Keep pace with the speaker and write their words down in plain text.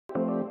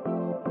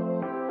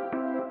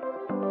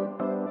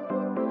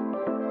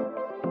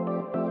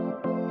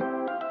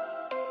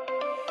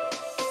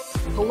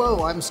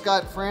Hello, I'm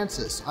Scott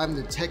Francis. I'm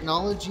the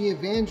Technology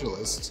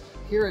Evangelist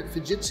here at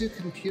Fujitsu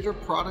Computer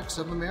Products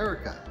of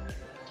America.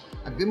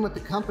 I've been with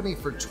the company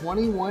for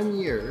 21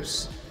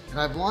 years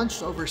and I've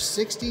launched over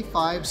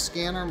 65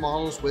 scanner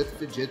models with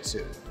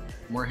Fujitsu.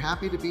 And we're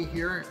happy to be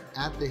here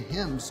at the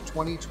HIMSS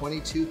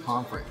 2022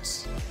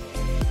 conference.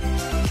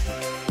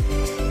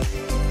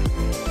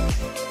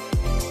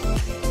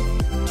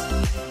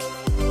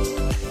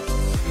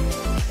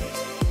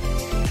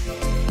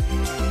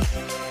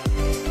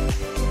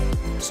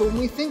 So when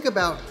we think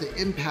about the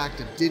impact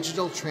of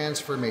digital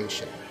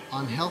transformation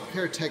on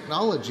healthcare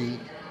technology,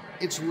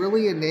 it's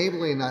really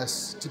enabling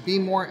us to be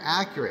more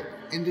accurate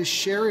and to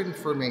share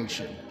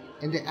information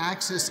and to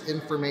access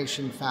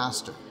information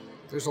faster.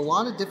 There's a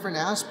lot of different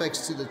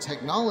aspects to the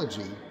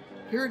technology.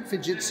 Here at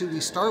Fujitsu, we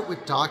start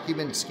with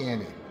document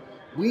scanning.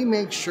 We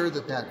make sure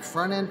that that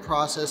front-end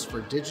process for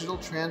digital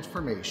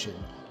transformation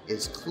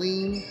is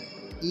clean,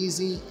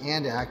 easy,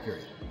 and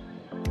accurate.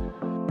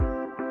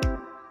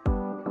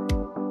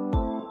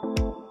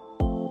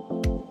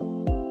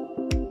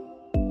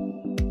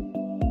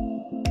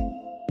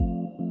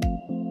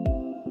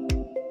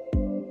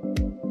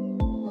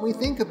 When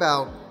we think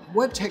about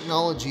what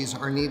technologies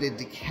are needed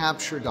to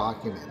capture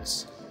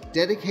documents,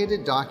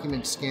 dedicated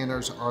document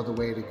scanners are the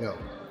way to go.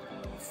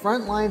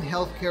 Frontline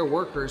healthcare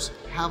workers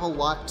have a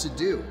lot to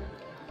do.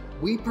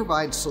 We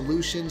provide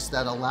solutions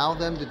that allow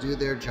them to do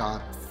their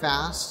job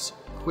fast,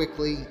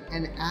 quickly,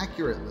 and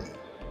accurately.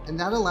 And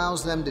that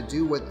allows them to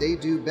do what they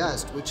do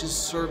best, which is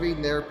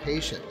serving their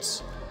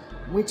patients.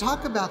 When we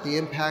talk about the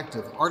impact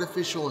of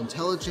artificial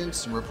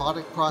intelligence and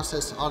robotic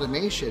process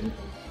automation,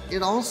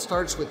 it all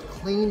starts with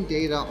clean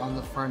data on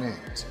the front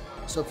end.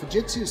 So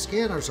Fujitsu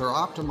scanners are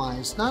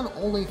optimized not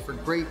only for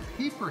great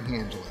paper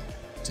handling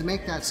to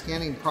make that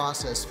scanning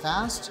process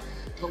fast,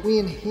 but we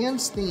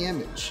enhance the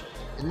image.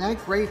 And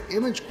that great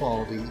image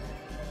quality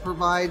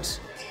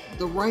provides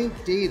the right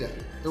data,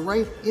 the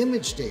right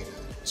image data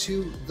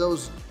to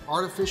those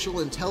artificial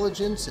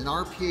intelligence and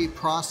RPA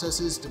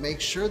processes to make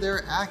sure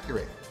they're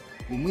accurate.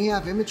 When we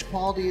have image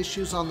quality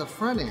issues on the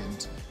front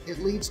end, it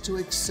leads to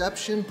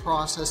exception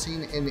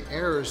processing and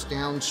errors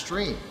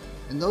downstream,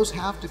 and those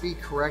have to be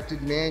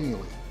corrected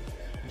manually.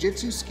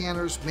 Fujitsu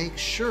scanners make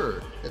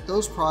sure that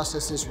those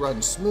processes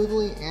run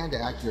smoothly and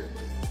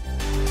accurately.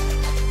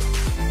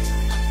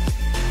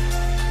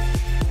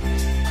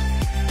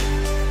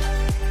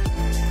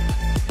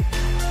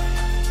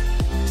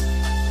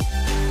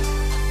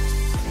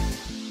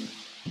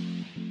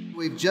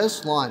 We've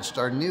just launched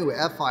our new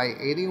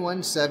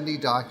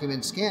FI8170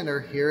 document scanner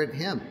here at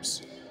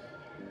HIMSS.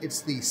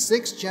 It's the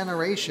 6th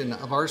generation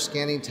of our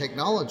scanning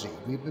technology.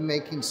 We've been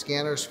making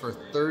scanners for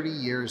 30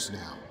 years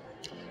now.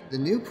 The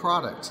new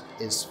product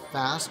is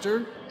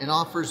faster and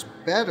offers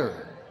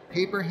better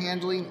paper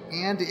handling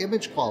and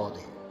image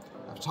quality.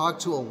 I've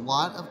talked to a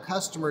lot of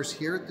customers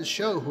here at the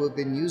show who have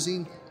been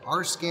using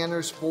our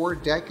scanners for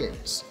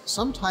decades,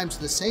 sometimes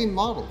the same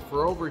model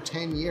for over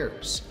 10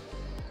 years.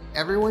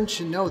 Everyone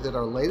should know that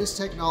our latest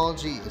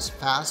technology is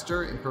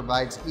faster and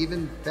provides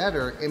even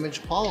better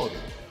image quality.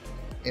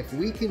 If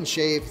we can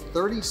shave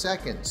 30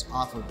 seconds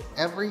off of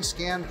every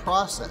scan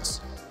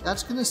process,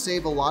 that's going to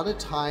save a lot of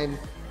time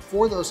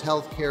for those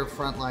healthcare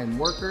frontline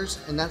workers,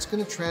 and that's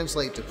going to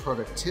translate to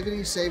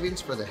productivity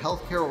savings for the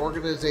healthcare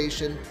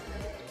organization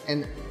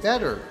and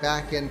better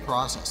back-end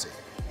processing.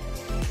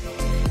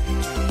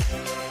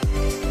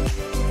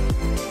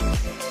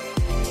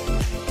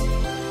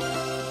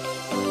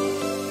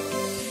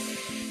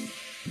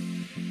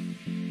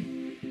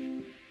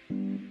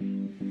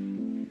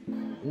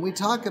 When we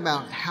talk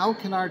about how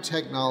can our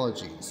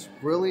technologies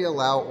really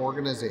allow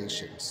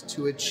organizations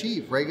to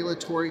achieve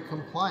regulatory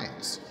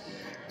compliance,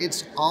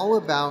 it's all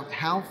about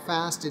how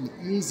fast and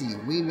easy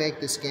we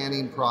make the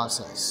scanning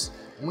process.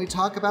 When we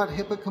talk about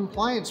HIPAA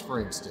compliance, for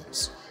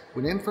instance,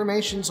 when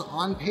information's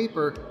on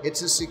paper,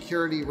 it's a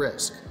security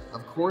risk.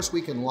 Of course,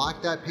 we can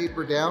lock that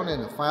paper down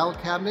in a file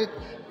cabinet,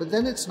 but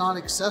then it's not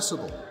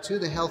accessible to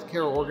the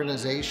healthcare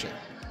organization.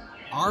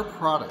 Our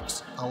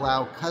products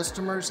allow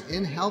customers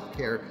in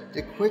healthcare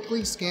to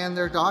quickly scan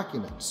their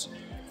documents.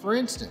 For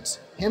instance,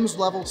 HIMSS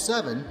Level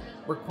 7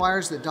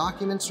 requires that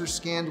documents are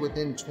scanned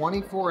within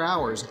 24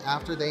 hours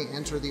after they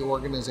enter the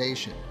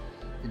organization.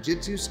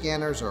 Fujitsu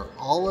scanners are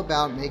all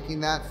about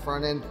making that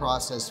front-end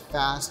process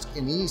fast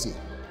and easy.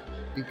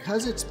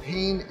 Because it's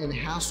pain and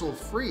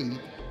hassle-free,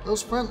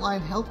 those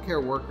frontline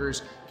healthcare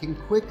workers can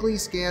quickly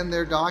scan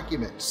their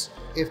documents.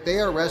 If they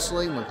are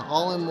wrestling with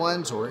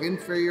all-in-ones or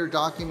inferior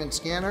document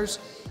scanners,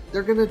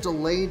 they're going to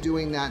delay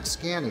doing that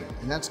scanning,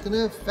 and that's going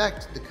to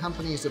affect the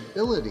company's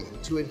ability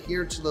to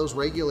adhere to those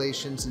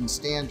regulations and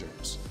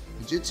standards.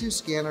 Fujitsu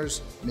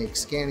scanners make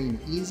scanning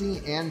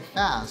easy and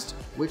fast,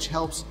 which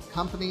helps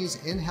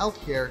companies in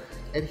healthcare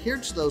adhere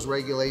to those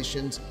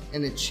regulations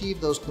and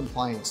achieve those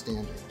compliance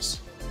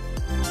standards.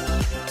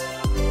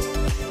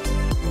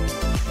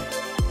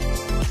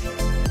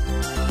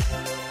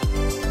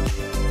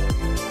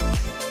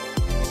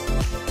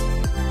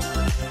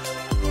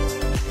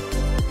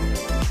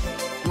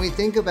 When we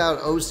think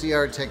about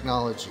OCR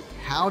technology,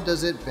 how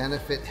does it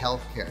benefit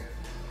healthcare?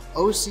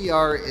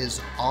 OCR is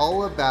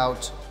all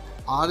about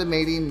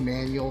automating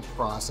manual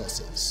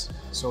processes.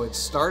 So it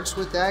starts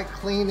with that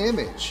clean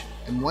image.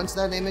 And once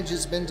that image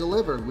has been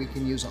delivered, we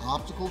can use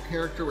optical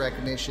character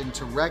recognition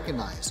to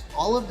recognize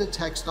all of the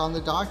text on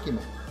the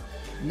document.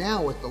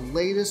 Now, with the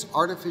latest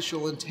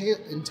artificial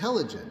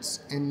intelligence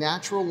and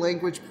natural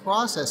language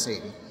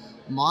processing,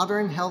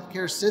 modern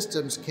healthcare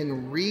systems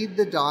can read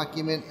the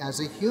document as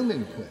a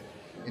human could.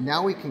 And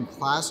now we can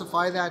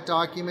classify that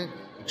document,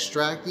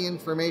 extract the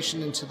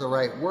information into the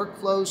right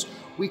workflows.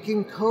 We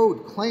can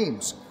code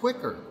claims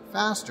quicker,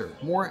 faster,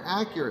 more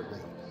accurately.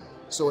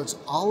 So it's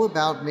all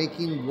about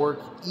making work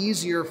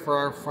easier for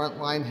our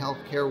frontline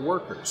healthcare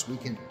workers. We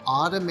can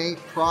automate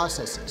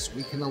processes.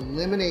 We can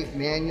eliminate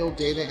manual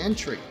data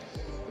entry.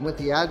 And with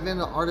the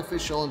advent of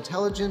artificial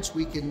intelligence,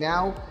 we can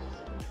now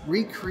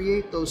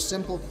recreate those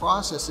simple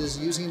processes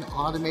using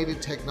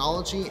automated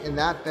technology, and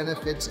that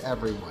benefits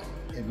everyone.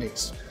 It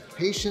makes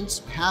patients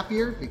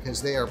happier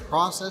because they are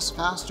processed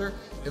faster.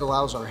 It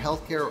allows our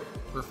healthcare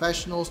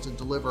professionals to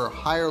deliver a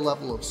higher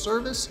level of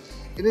service,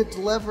 and it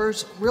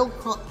delivers real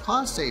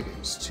cost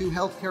savings to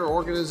healthcare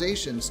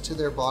organizations to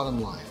their bottom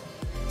line.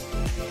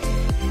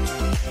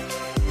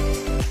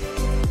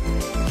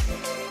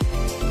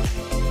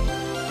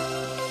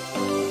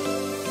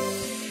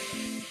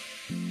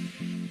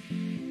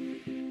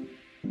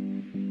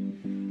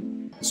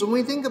 So when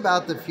we think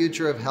about the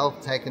future of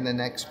health tech in the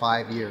next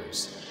 5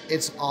 years,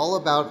 it's all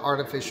about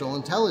artificial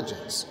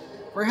intelligence.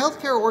 For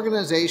healthcare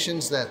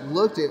organizations that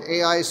looked at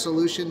AI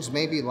solutions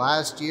maybe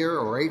last year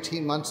or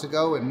 18 months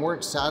ago and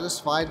weren't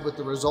satisfied with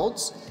the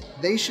results,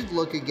 they should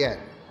look again.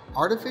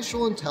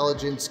 Artificial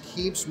intelligence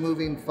keeps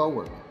moving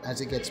forward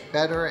as it gets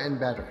better and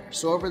better.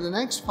 So over the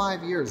next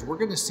 5 years, we're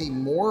going to see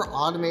more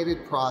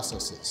automated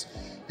processes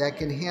that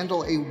can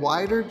handle a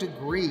wider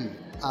degree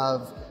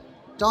of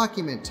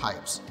document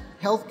types,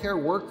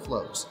 healthcare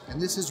workflows,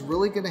 and this is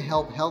really going to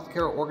help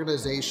healthcare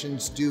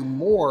organizations do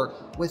more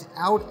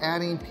without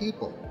adding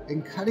people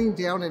and cutting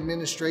down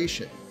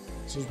administration.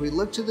 So as we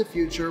look to the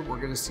future, we're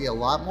going to see a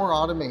lot more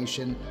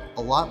automation,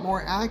 a lot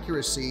more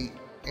accuracy,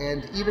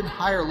 and even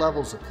higher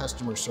levels of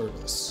customer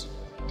service.